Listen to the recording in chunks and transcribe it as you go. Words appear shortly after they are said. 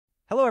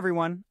Hello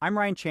everyone, I'm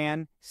Ryan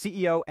Chan,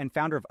 CEO and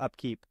founder of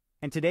UpKeep,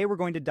 and today we're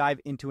going to dive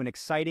into an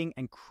exciting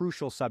and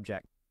crucial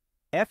subject,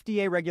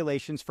 FDA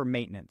regulations for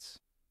maintenance.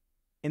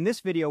 In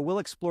this video, we'll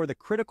explore the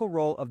critical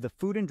role of the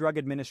Food and Drug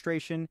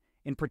Administration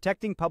in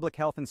protecting public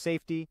health and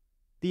safety,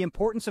 the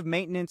importance of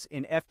maintenance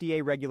in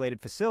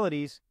FDA-regulated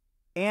facilities,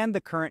 and the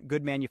current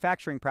Good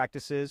Manufacturing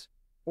Practices,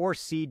 or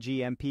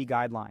CGMP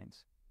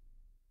guidelines.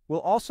 We'll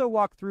also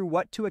walk through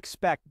what to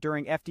expect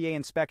during FDA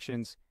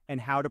inspections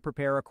and how to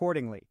prepare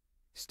accordingly.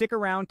 Stick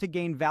around to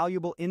gain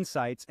valuable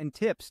insights and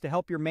tips to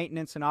help your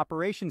maintenance and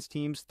operations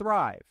teams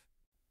thrive.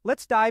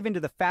 Let's dive into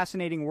the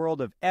fascinating world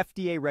of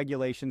FDA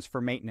regulations for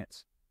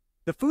maintenance.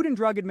 The Food and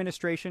Drug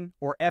Administration,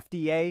 or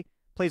FDA,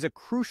 plays a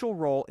crucial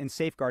role in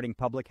safeguarding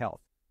public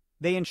health.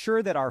 They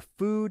ensure that our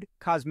food,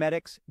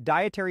 cosmetics,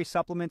 dietary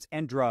supplements,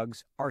 and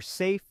drugs are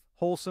safe,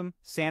 wholesome,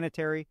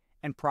 sanitary,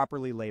 and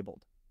properly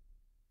labeled.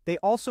 They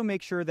also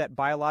make sure that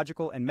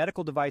biological and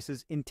medical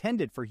devices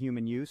intended for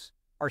human use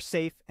are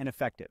safe and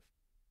effective.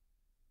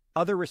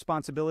 Other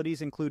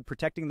responsibilities include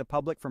protecting the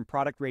public from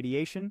product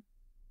radiation,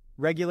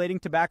 regulating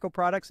tobacco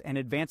products, and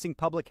advancing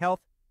public health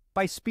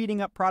by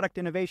speeding up product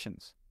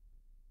innovations.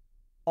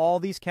 All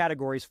these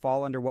categories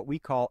fall under what we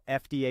call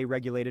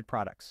FDA-regulated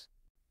products.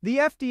 The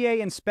FDA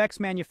inspects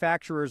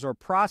manufacturers or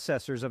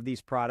processors of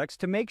these products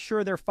to make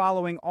sure they're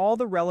following all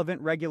the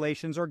relevant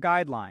regulations or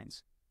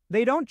guidelines.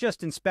 They don't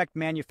just inspect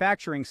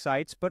manufacturing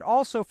sites, but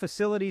also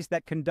facilities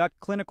that conduct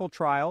clinical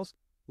trials,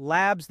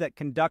 labs that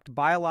conduct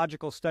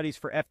biological studies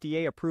for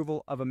FDA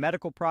approval of a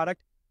medical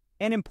product,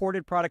 and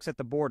imported products at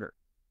the border.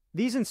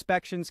 These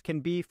inspections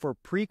can be for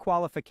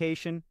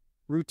pre-qualification,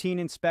 routine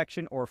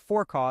inspection, or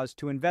for cause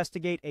to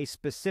investigate a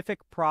specific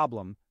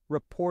problem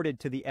reported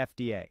to the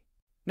FDA.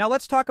 Now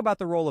let's talk about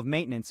the role of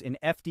maintenance in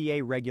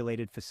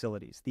FDA-regulated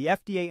facilities. The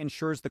FDA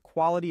ensures the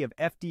quality of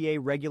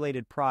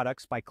FDA-regulated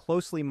products by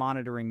closely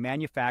monitoring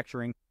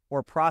manufacturing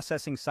or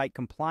processing site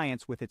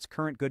compliance with its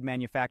current Good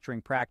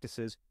Manufacturing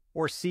Practices,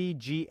 or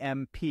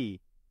CGMP,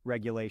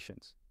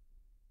 regulations.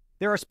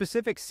 There are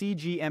specific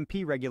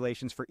CGMP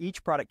regulations for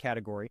each product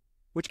category,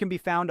 which can be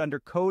found under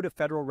Code of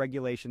Federal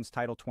Regulations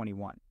Title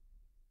 21.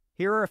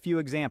 Here are a few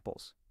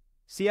examples.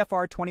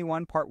 CFR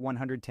 21 Part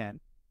 110,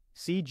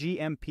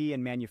 CGMP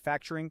in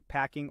manufacturing,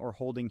 packing, or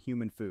holding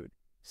human food.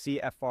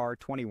 CFR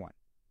 21.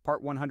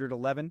 Part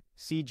 111,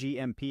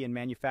 CGMP in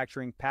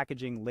manufacturing,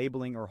 packaging,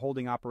 labeling, or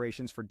holding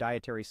operations for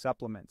dietary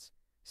supplements.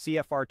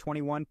 CFR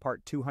 21,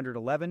 Part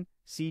 211,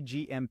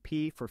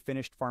 CGMP for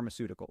finished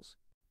pharmaceuticals.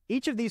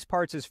 Each of these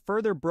parts is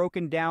further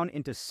broken down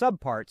into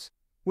subparts,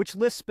 which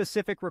list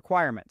specific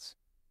requirements.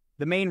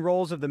 The main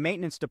roles of the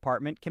maintenance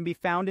department can be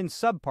found in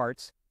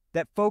subparts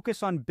that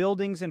focus on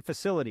buildings and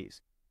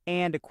facilities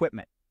and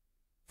equipment.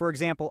 For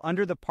example,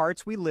 under the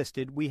parts we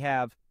listed, we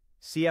have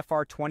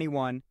CFR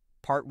 21,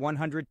 Part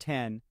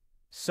 110,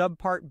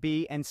 Subpart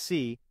B and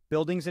C,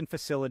 Buildings and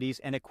Facilities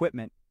and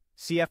Equipment,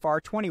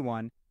 CFR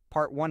 21,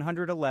 Part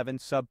 111,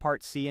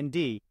 Subpart C and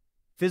D,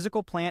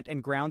 Physical Plant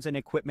and Grounds and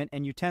Equipment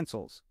and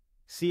Utensils,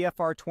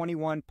 CFR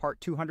 21,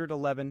 Part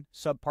 211,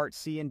 Subpart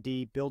C and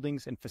D,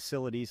 Buildings and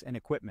Facilities and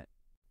Equipment.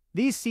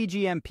 These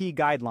CGMP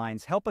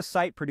guidelines help a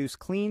site produce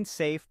clean,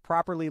 safe,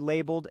 properly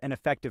labeled, and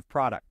effective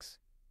products.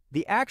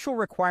 The actual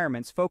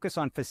requirements focus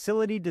on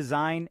facility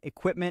design,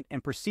 equipment,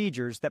 and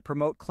procedures that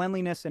promote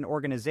cleanliness and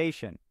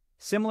organization,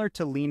 similar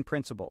to lean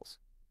principles.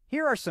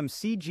 Here are some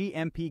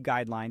CGMP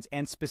guidelines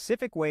and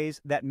specific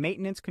ways that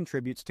maintenance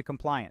contributes to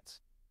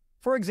compliance.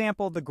 For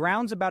example, the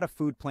grounds about a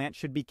food plant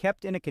should be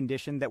kept in a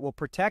condition that will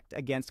protect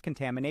against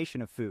contamination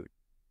of food.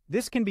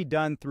 This can be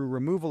done through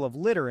removal of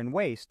litter and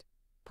waste,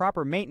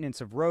 proper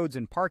maintenance of roads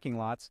and parking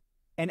lots,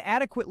 and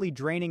adequately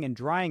draining and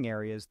drying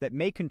areas that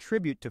may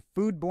contribute to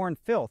foodborne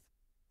filth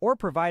or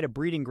provide a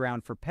breeding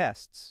ground for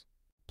pests.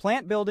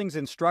 Plant buildings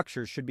and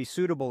structures should be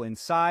suitable in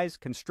size,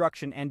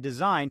 construction, and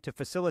design to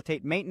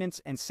facilitate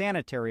maintenance and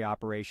sanitary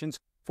operations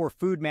for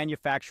food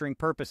manufacturing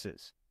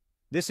purposes.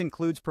 This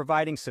includes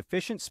providing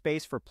sufficient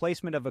space for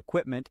placement of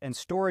equipment and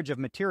storage of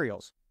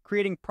materials,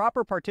 creating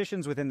proper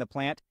partitions within the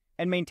plant,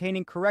 and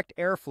maintaining correct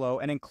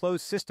airflow and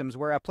enclosed systems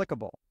where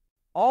applicable.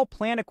 All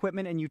plant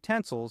equipment and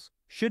utensils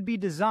should be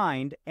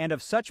designed and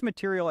of such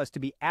material as to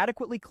be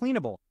adequately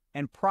cleanable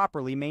and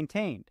properly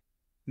maintained.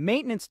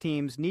 Maintenance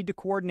teams need to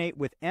coordinate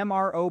with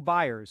MRO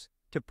buyers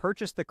to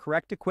purchase the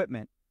correct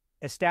equipment,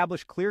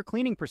 establish clear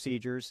cleaning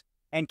procedures,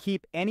 and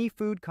keep any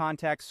food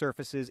contact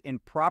surfaces in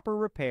proper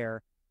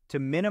repair to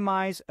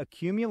minimize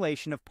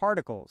accumulation of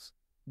particles,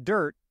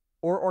 dirt,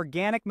 or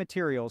organic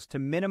materials to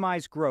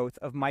minimize growth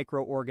of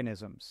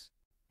microorganisms.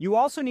 You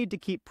also need to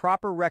keep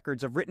proper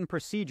records of written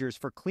procedures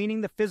for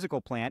cleaning the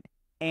physical plant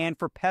and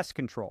for pest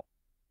control.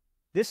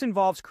 This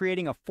involves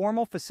creating a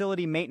formal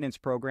facility maintenance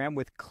program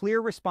with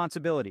clear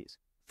responsibilities,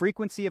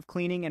 frequency of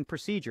cleaning and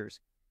procedures,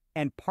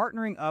 and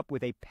partnering up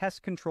with a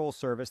pest control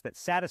service that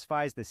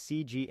satisfies the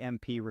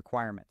CGMP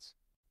requirements.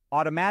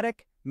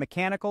 Automatic,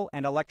 mechanical,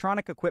 and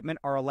electronic equipment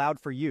are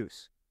allowed for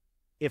use.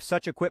 If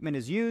such equipment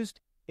is used,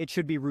 it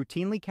should be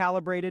routinely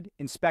calibrated,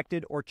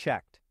 inspected, or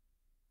checked.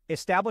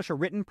 Establish a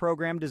written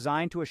program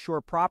designed to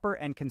assure proper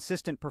and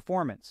consistent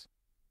performance.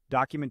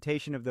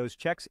 Documentation of those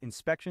checks,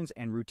 inspections,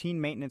 and routine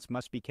maintenance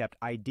must be kept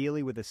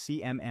ideally with a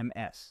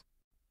CMMS.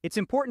 It's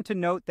important to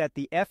note that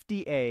the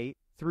FDA,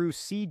 through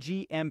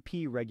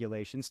CGMP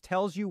regulations,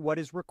 tells you what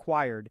is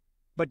required,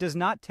 but does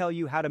not tell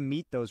you how to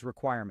meet those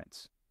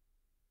requirements.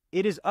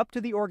 It is up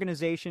to the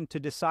organization to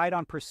decide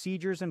on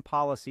procedures and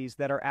policies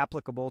that are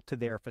applicable to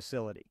their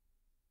facility.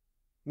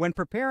 When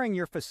preparing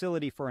your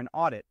facility for an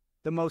audit,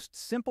 the most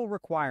simple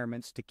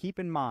requirements to keep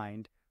in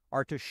mind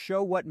are to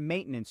show what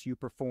maintenance you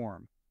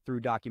perform through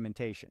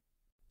documentation.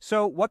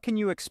 So, what can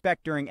you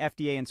expect during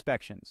FDA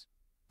inspections?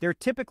 They're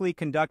typically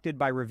conducted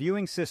by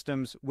reviewing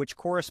systems which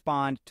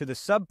correspond to the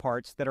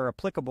subparts that are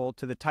applicable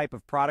to the type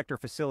of product or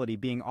facility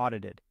being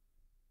audited.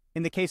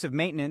 In the case of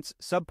maintenance,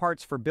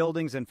 subparts for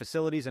buildings and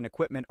facilities and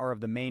equipment are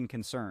of the main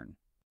concern.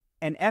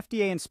 An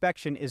FDA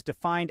inspection is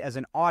defined as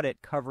an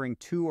audit covering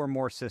 2 or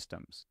more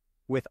systems,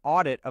 with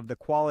audit of the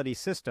quality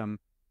system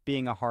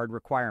being a hard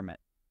requirement.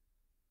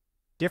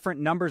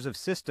 Different numbers of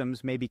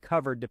systems may be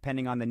covered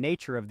depending on the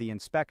nature of the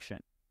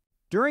inspection.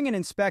 During an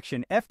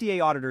inspection, FDA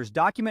auditors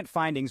document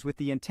findings with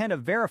the intent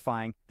of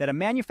verifying that a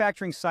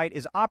manufacturing site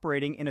is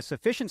operating in a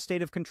sufficient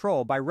state of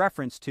control by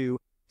reference to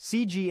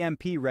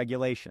CGMP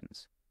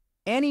regulations.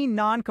 Any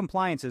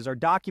non-compliances are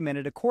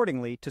documented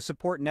accordingly to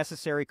support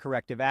necessary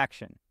corrective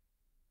action.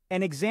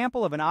 An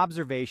example of an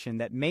observation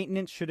that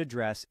maintenance should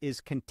address is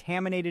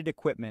contaminated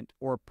equipment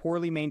or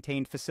poorly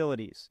maintained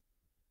facilities.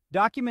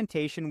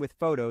 Documentation with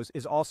photos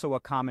is also a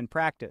common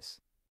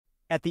practice.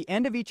 At the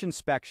end of each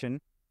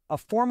inspection, a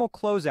formal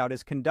closeout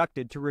is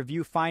conducted to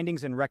review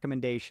findings and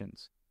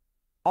recommendations.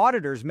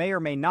 Auditors may or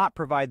may not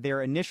provide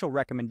their initial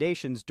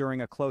recommendations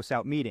during a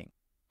closeout meeting.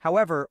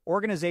 However,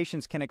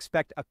 organizations can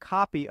expect a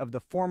copy of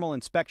the formal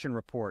inspection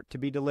report to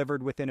be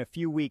delivered within a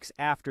few weeks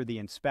after the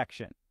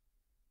inspection.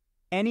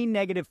 Any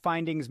negative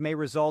findings may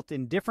result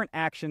in different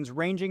actions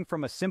ranging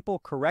from a simple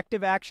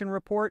corrective action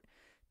report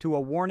to a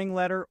warning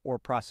letter or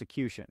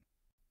prosecution.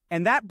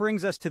 And that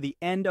brings us to the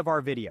end of our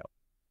video.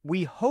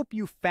 We hope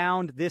you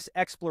found this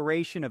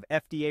exploration of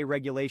FDA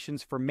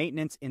regulations for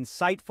maintenance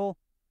insightful.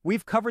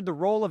 We've covered the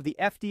role of the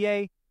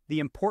FDA, the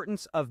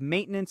importance of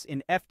maintenance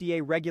in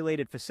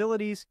FDA-regulated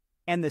facilities,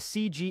 and the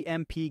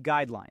CGMP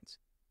guidelines.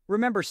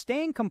 Remember,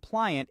 staying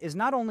compliant is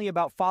not only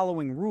about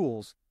following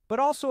rules, but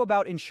also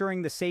about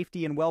ensuring the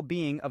safety and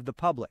well-being of the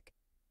public.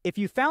 If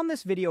you found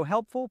this video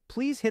helpful,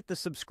 please hit the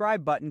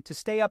subscribe button to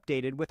stay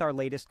updated with our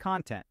latest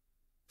content.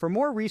 For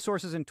more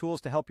resources and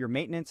tools to help your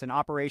maintenance and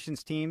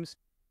operations teams,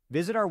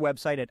 visit our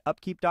website at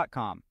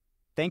upkeep.com.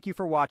 Thank you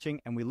for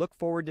watching, and we look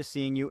forward to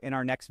seeing you in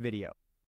our next video.